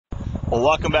Well,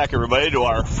 welcome back everybody to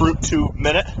our Fruit Tube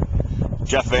Minute.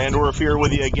 Jeff VanderWerff here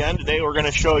with you again. Today we're going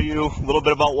to show you a little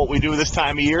bit about what we do this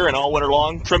time of year and all winter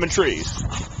long, trimming trees.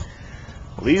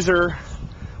 Well, these are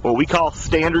what we call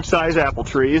standard size apple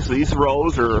trees. These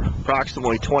rows are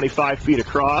approximately 25 feet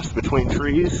across between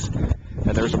trees,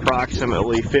 and there's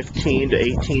approximately 15 to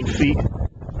 18 feet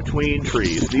between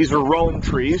trees. These are Rome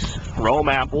trees, Rome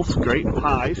apples, great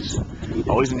pies.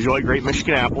 Always enjoy great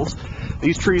Michigan apples.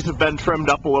 These trees have been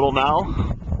trimmed up a little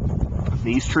now.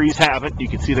 These trees haven't. You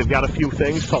can see they've got a few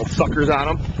things called suckers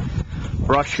on them.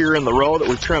 Brush here in the row that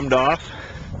we trimmed off.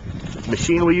 The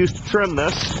machine we use to trim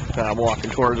this, that I'm walking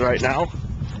towards right now,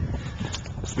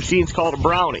 this machine's called a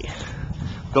Brownie.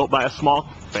 Built by a small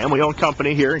family-owned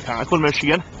company here in Conklin,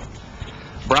 Michigan.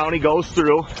 Brownie goes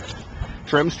through,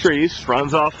 trims trees,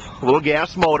 runs off a little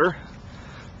gas motor,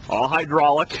 all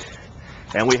hydraulic,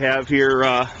 and we have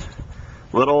here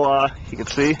little, you can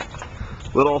see,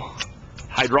 little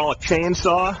hydraulic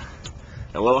chainsaw,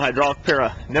 and a little hydraulic pair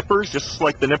of nippers, just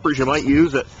like the nippers you might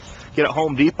use at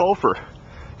Home Depot for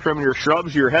trimming your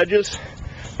shrubs, your hedges.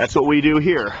 That's what we do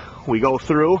here. We go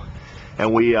through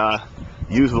and we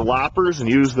use the loppers and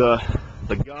use the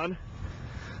gun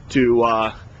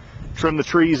to trim the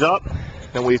trees up.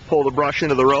 Then we pull the brush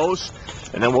into the rows,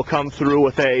 and then we'll come through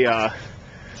with a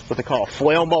what they call a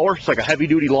flail mower. It's like a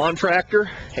heavy-duty lawn tractor,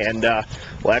 and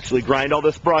we'll actually grind all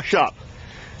this brush up,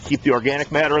 keep the organic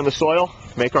matter in the soil,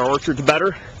 make our orchards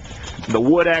better. And the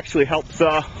wood actually helps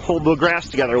hold the grass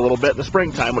together a little bit in the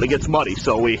springtime when it gets muddy,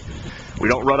 so we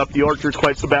don't rut up the orchards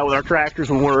quite so bad with our tractors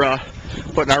when we're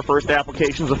putting our first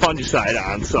applications of fungicide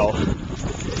on. So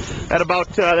that's about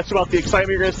the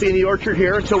excitement you're going to see in the orchard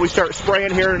here until we start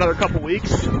spraying here in another couple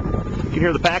weeks. You can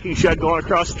hear the packing shed going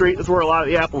across the street. This is where a lot of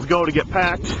the apples go to get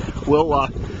packed. We'll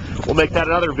make that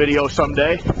another video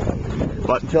someday.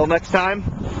 But until next time,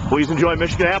 please enjoy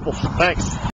Michigan apples. Thanks.